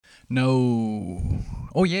No.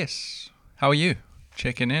 Oh, yes. How are you?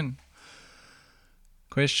 Checking in.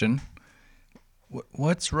 Question.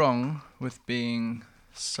 What's wrong with being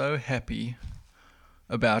so happy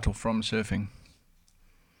about or from surfing?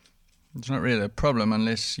 It's not really a problem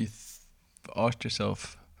unless you asked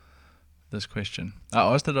yourself this question.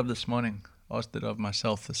 I asked it of this morning. Asked it of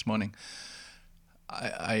myself this morning.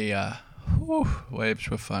 Waves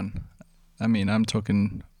were fun. I mean, I'm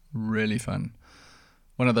talking really fun.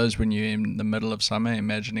 One of those when you're in the middle of summer,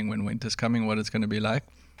 imagining when winter's coming, what it's going to be like.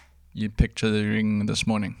 You picturing this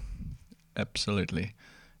morning. Absolutely.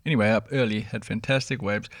 Anyway, up early, had fantastic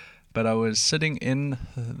waves, but I was sitting in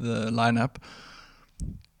the lineup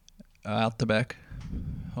out the back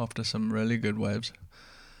after some really good waves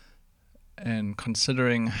and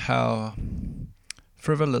considering how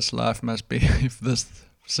frivolous life must be if this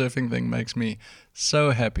surfing thing makes me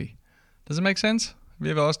so happy. Does it make sense? Have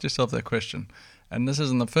you ever asked yourself that question? And this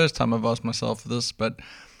isn't the first time I've asked myself this, but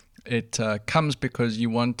it comes because you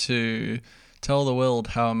want to tell the world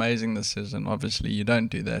how amazing this is, and obviously you don't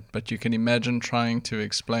do that, but you can imagine trying to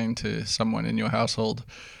explain to someone in your household,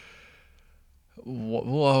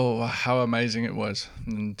 whoa, how amazing it was.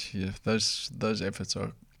 And yeah, those efforts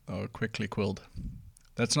are quickly quelled.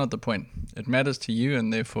 That's not the point. It matters to you,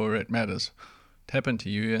 and therefore it matters. It happened to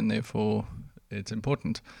you, and therefore it's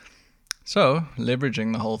important. So,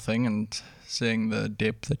 leveraging the whole thing and seeing the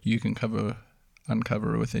depth that you can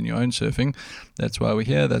uncover within your own surfing, that's why we're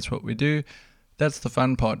here, that's what we do, that's the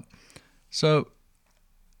fun part. So,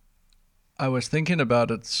 I was thinking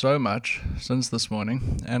about it so much since this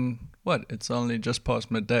morning, and it's only just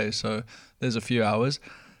past midday, so there's a few hours,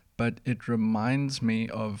 but it reminds me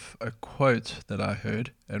of a quote that I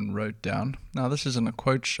heard and wrote down. Now, this isn't a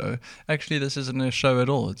quote show. Actually, this isn't a show at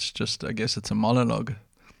all. It's just, I guess it's a monologue.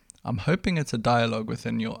 I'm hoping it's a dialogue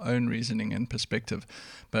within your own reasoning and perspective,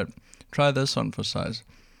 but try this on for size.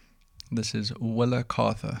 This is Willa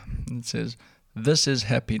Cather. It says, "This is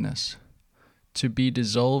happiness, to be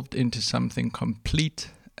dissolved into something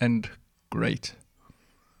complete and great."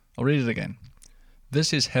 I'll read it again.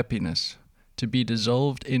 "This is happiness, to be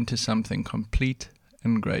dissolved into something complete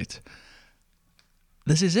and great."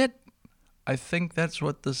 This is it. I think that's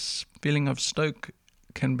what this feeling of stoke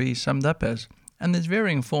can be summed up as. And there's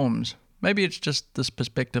varying forms. Maybe it's just this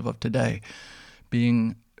perspective of today,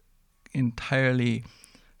 being entirely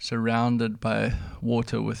surrounded by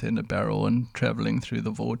water within a barrel and traveling through the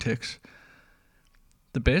vortex.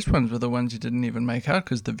 The best ones were the ones you didn't even make out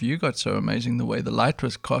because the view got so amazing, the way the light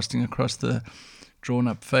was casting across the drawn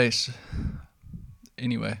up face.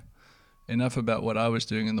 Anyway, enough about what I was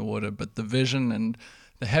doing in the water, but the vision and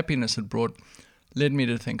the happiness it brought led me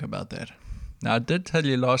to think about that. Now, I did tell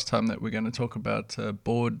you last time that we're going to talk about a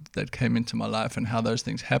board that came into my life and how those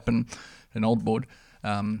things happen, an old board.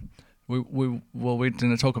 We're going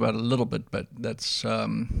to talk about it a little bit, but that's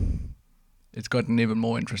it's gotten even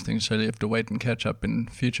more interesting, so you have to wait and catch up in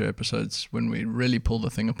future episodes when we really pull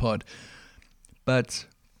the thing apart. But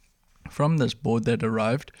from this board that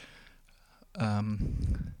arrived,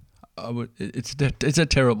 it's a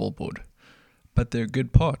terrible board, but there are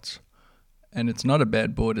good parts. And it's not a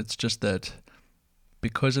bad board, it's just that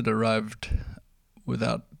because it arrived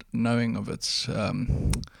without knowing of its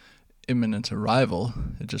imminent arrival,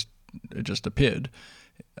 it just appeared.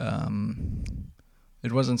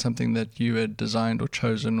 It wasn't something that you had designed or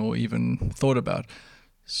chosen or even thought about.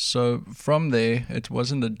 So from there, it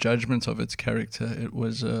wasn't a judgment of its character, it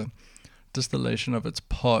was a distillation of its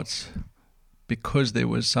parts, because there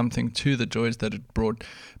was something to the joys that it brought,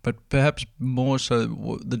 but perhaps more so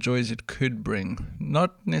the joys it could bring.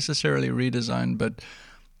 Not necessarily redesign, but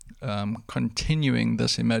continuing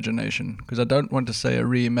this imagination. Because I don't want to say a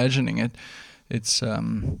reimagining it. It's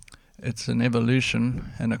an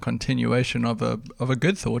evolution and a continuation of a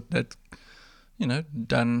good thought that,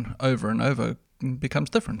 done over and over becomes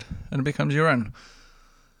different and it becomes your own.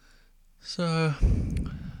 So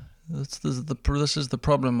This is the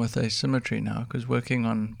problem with asymmetry now, because working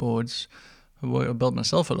on boards, I built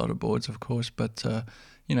myself a lot of boards, of course, but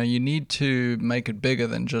you need to make it bigger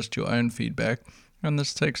than just your own feedback, and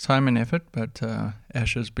this takes time and effort. But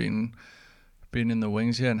Ash has been in the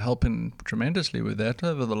wings here and helping tremendously with that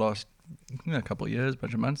over the last couple of years,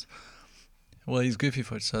 bunch of months. Well, he's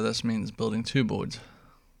Goofyfoot, so this means building 2 boards,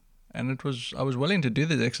 and I was willing to do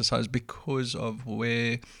this exercise because of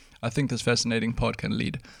where I think this fascinating part can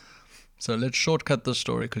lead. So let's shortcut this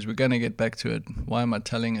story because we're going to get back to it. Why am I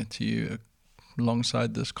telling it to you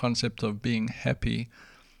alongside this concept of being happy,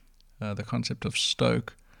 the concept of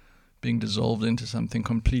stoke, being dissolved into something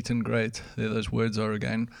complete and great? There those words are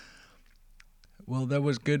again. Well, that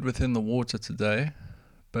was good within the water today,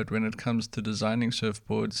 But when it comes to designing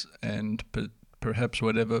surfboards and perhaps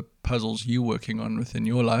whatever puzzles you're working on within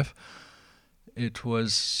your life, it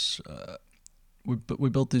was we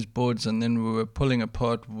built these boards, and then we were pulling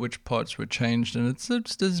apart which parts were changed, and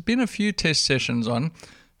there's been a few test sessions on,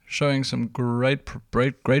 showing some great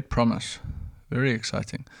promise, very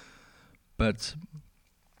exciting. But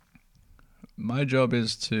my job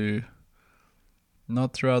is to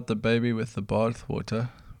not throw out the baby with the bathwater,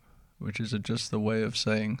 which is just the way of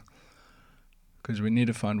saying, because we need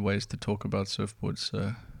to find ways to talk about surfboards.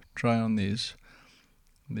 So try on these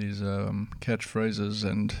catchphrases,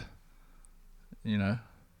 and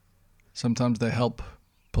sometimes they help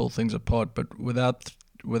pull things apart, but without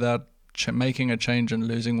making a change and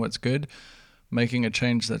losing what's good, making a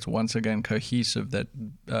change that's once again cohesive, that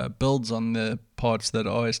builds on the parts that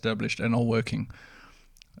are established and are working,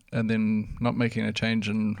 and then not making a change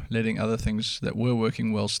and letting other things that were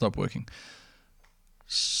working well stop working.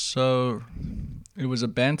 So it was a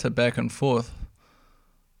banter back and forth,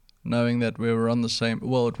 knowing that we were on the same,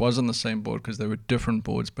 well, it was on the same board because they were different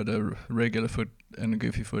boards, but a regular foot and a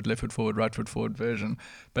goofy foot, left foot forward, right foot forward version,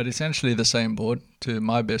 but essentially the same board to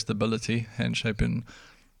my best ability, hand shaping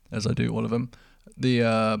as I do all of them.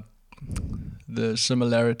 The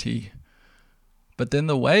similarity, but then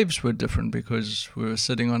the waves were different because we were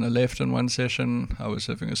sitting on a left in one session, I was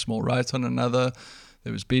surfing a small right on another,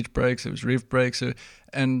 there was beach breaks, there was reef breaks,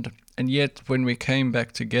 and yet when we came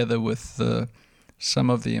back together with some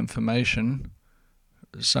of the information,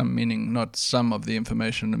 some meaning not some of the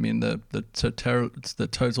information, I mean the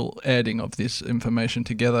total adding of this information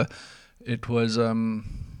together, it was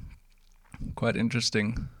quite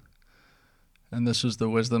interesting. And this was the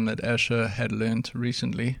wisdom that Asher had learned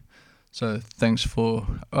recently. So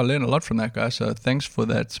I learned a lot from that guy, so thanks for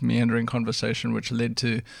that meandering conversation which led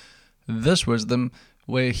to this wisdom,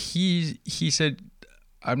 where he said,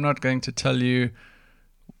 I'm not going to tell you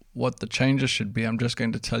what the changes should be, I'm just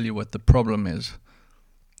going to tell you what the problem is.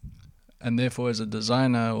 And therefore, as a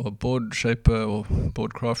designer or board shaper or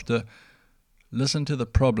board crafter, listen to the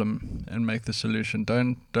problem and make the solution.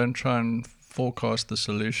 Don't try and forecast the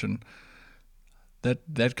solution.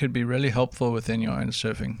 That could be really helpful within your own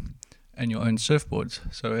surfing and your own surfboards.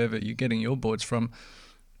 So wherever you're getting your boards from,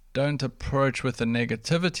 don't approach with the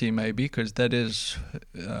negativity maybe, because that is,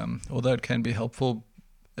 although it can be helpful,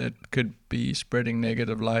 it could be spreading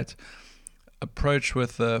negative light. Approach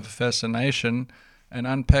with fascination and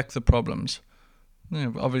unpack the problems.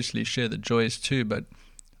 Obviously share the joys too, but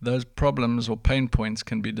those problems or pain points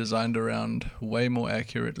can be designed around way more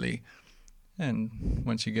accurately. And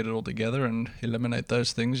once you get it all together and eliminate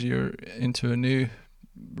those things, you're into a new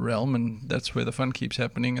realm, and that's where the fun keeps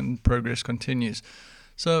happening and progress continues.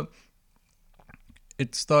 So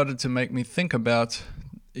it started to make me think about,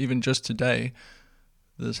 even just today,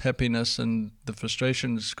 this happiness and the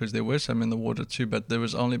frustrations, because there were some in the water too, but there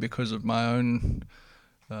was only because of my own,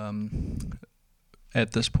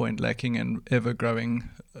 at this point, lacking and ever-growing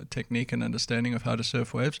technique and understanding of how to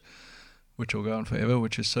surf waves, which will go on forever,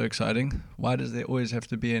 which is so exciting. Why does there always have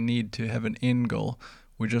to be a need to have an end goal?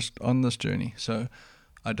 We're just on this journey. So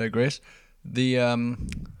I digress. The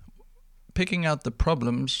picking out the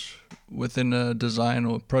problems within a design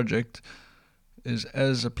or project is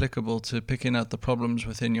as applicable to picking out the problems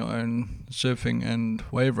within your own surfing and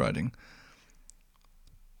wave riding.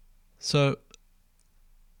 So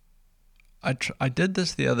I did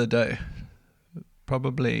this the other day,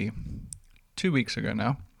 probably 2 weeks ago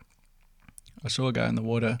now. I saw a guy in the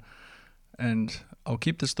water, and I'll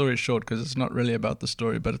keep the story short because it's not really about the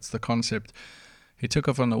story, but it's the concept. He took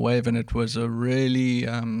off on a wave, and it was a really,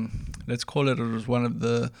 let's call it was one of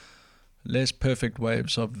the less perfect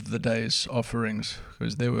waves of the day's offerings,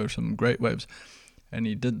 because there were some great waves. And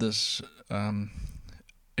he did this,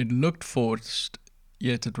 it looked forced,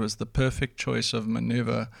 yet it was the perfect choice of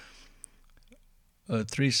maneuver, a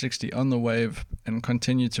 360 on the wave and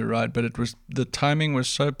continue to ride, but the timing was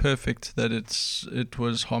so perfect that it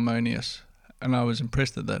was harmonious, and I was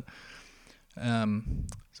impressed at that.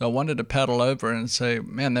 So I wanted to paddle over and say,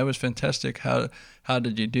 man, that was fantastic. How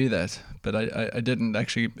did you do that? But I didn't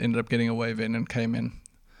actually. Ended up getting a wave in and came in.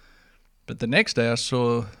 But the next day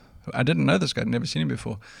I didn't know this guy, I'd never seen him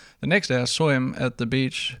before. The next day I saw him at the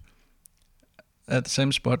beach at the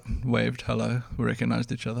same spot, waved hello, we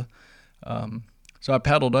recognized each other. So I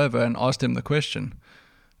paddled over and asked him the question.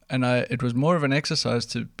 And it was more of an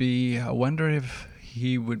exercise I wonder if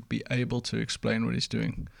he would be able to explain what he's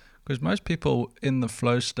doing. Because most people in the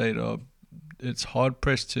flow state it's hard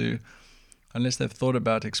pressed to, unless they've thought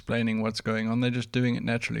about explaining what's going on, they're just doing it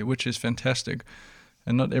naturally, which is fantastic.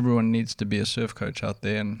 And not everyone needs to be a surf coach out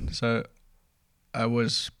there. And so I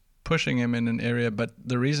was pushing him in an area, but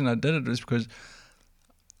the reason I did it was because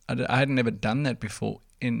I hadn't ever done that before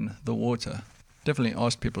in the water. Definitely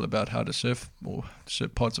asked people about how to surf or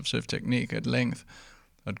parts of surf technique at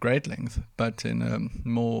great length, but in a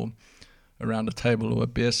more around a table or a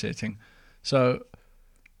beer setting. So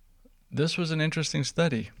this was an interesting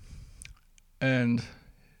study, and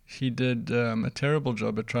he did a terrible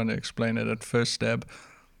job at trying to explain it at first stab,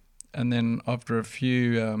 and then after a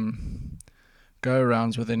few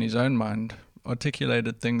go-arounds within his own mind,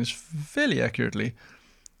 articulated things fairly accurately.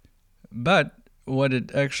 But what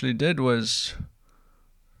it actually did was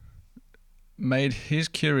made his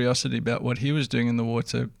curiosity about what he was doing in the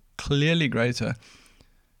water clearly greater.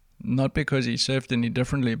 Not because he surfed any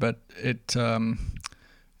differently, but it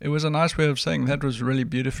was a nice way of saying that was really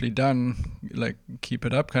beautifully done, like keep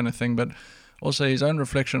it up kind of thing. But also his own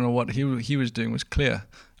reflection on what he was doing was clear.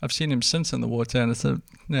 I've seen him since in the water, and it's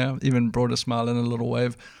even brought a smile and a little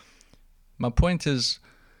wave. My point is,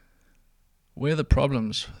 we're the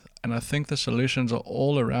problems, and I think the solutions are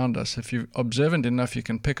all around us. If you're observant enough, you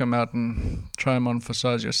can pick them out and try them on for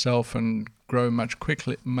size yourself and grow much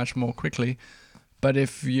more quickly. But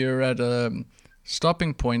if you're at a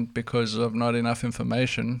stopping point because of not enough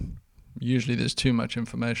information, usually there's too much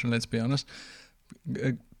information, let's be honest,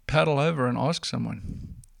 paddle over and ask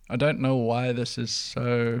someone. I don't know why this is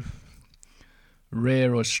so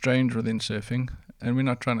rare or strange within surfing, and we're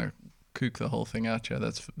not trying to kook the whole thing out here,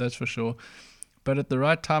 that's for sure. But at the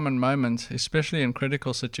right time and moment, especially in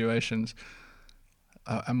critical situations,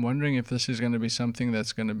 I'm wondering if this is going to be something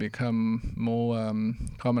that's going to become more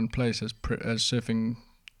commonplace as surfing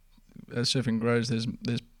grows. There's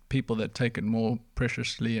people that take it more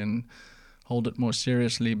preciously and hold it more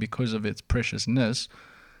seriously because of its preciousness.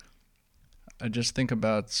 I just think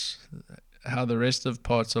about how the rest of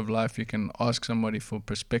parts of life you can ask somebody for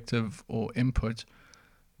perspective or input,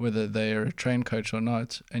 whether they are a trained coach or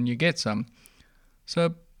not, and you get some.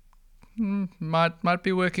 So might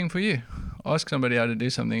be working for you. Ask somebody how to do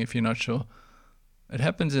something if you're not sure. It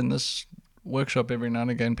happens in this workshop every now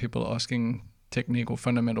and again, people asking technique or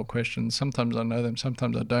fundamental questions. Sometimes I know them,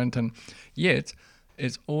 sometimes I don't, and yet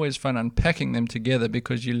it's always fun unpacking them together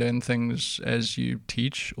because you learn things as you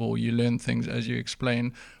teach, or you learn things as you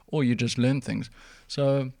explain, or you just learn things.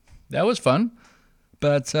 So that was fun,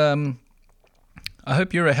 but I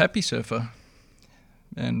hope you're a happy surfer.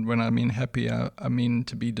 And when I mean happy, I mean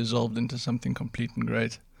to be dissolved into something complete and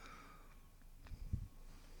great.